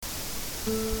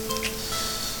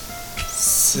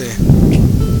Sí,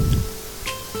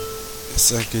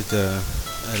 esa kita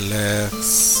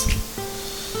Alex,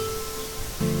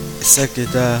 esa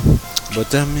kita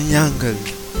Tami Angel,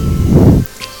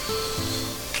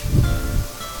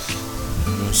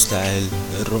 un style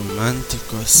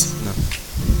romántico así, ¿no?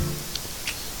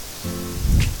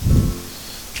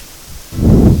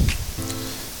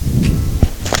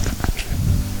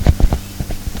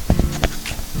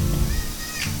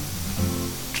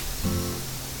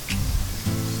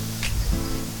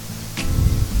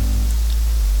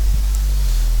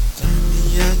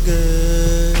 Tami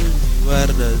Angel, mi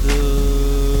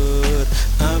guardador,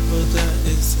 apota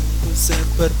es un ser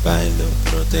per bailo,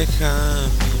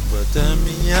 protejami.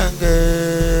 Tami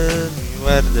Angel, mi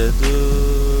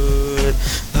guardador,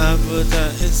 apota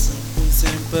es un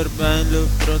sempre bailo,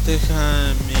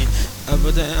 protejami.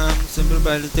 Apota am sempre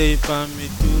bailo te pami,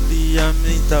 tu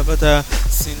diami tapata,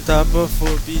 sin tapa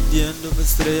pidiendo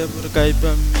estrella por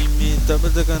caipa mimi,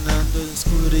 tapata ganando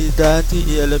oscuridad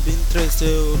y el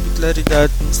vintrese o claridad,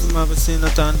 no se me avecina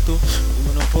tanto,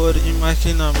 como no por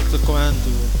imaginar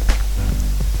cuánto.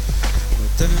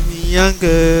 Tami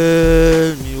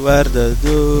Angel, mi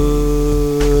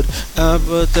guardador,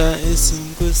 apota es un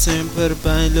sempre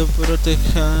bailo,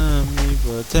 protejami.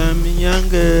 Tami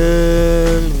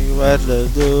Angel, mi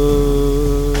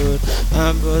guardador,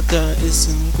 apota es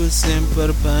un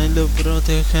sempre bailo,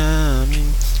 protejami.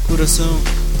 Corazón,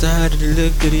 dar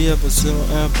alegría, pasó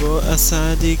a boa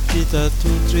quita tu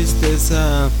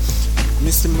tristeza. Mi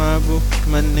estimavo,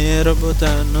 maneira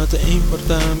botar nota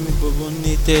importa-me por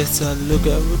boniteza. Lo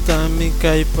que botar me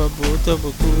cai pa botar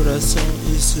por coração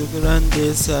e sua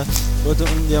grandeza. Bota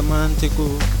diamante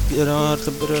que era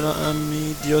harta para a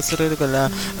mim, Deus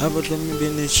regalar. A bota mi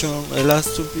bendição, ela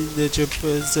estupidez de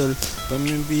puzzle. Pa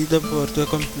mi vida porta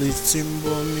complete,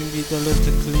 símbolo mi vida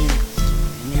lota clean.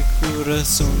 Mi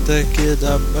coração tá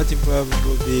queda, bate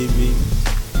papo, baby.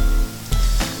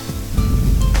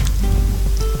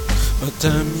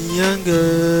 Tami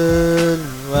Angel,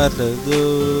 mi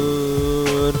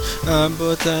guardador,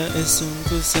 apota es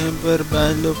un sempre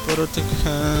bailo,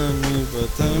 protejami.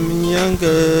 Tami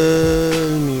Angel,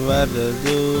 mi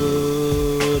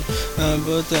guardador,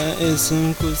 apota es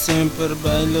un sempre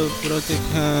bailo,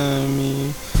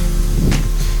 protejami.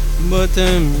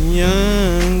 Tami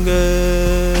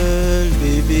Angel,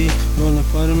 baby, buona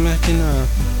per máquina.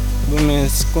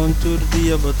 Mes contour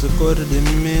dia bota cor de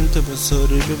mente passou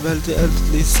rebelde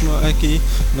altíssimo aqui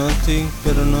nothing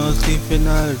pero nothing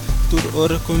final tur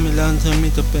ora come lanta mi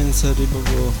to pensa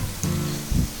ribabo.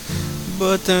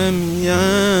 Tami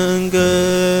Angel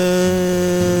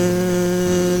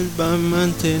va a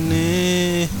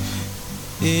mantener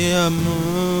e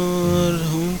amor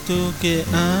junto que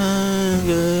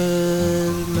Angel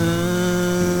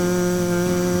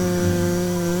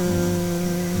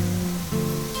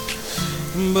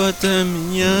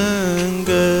Tami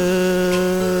Angel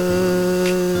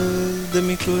de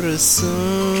mi coração,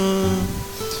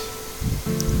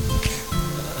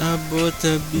 a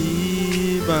bota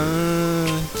viva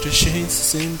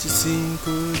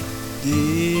 365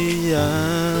 dias.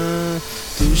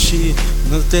 Tuxi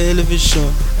na televisão,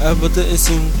 a bota é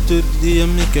todo dia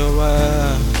me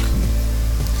cawak.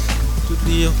 Todo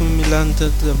dia com milanta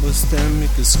da bosta me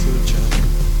que escuta.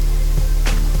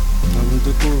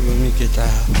 Untuk kami kita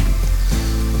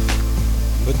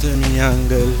Tami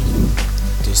Angel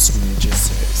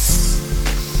 2016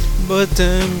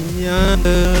 Tami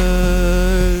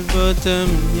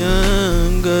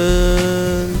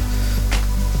Angel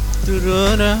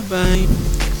Turora vai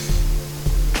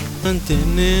mantener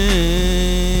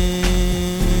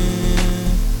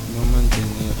a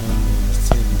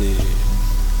acender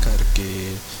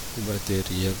cargue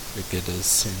bateria porque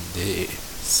acender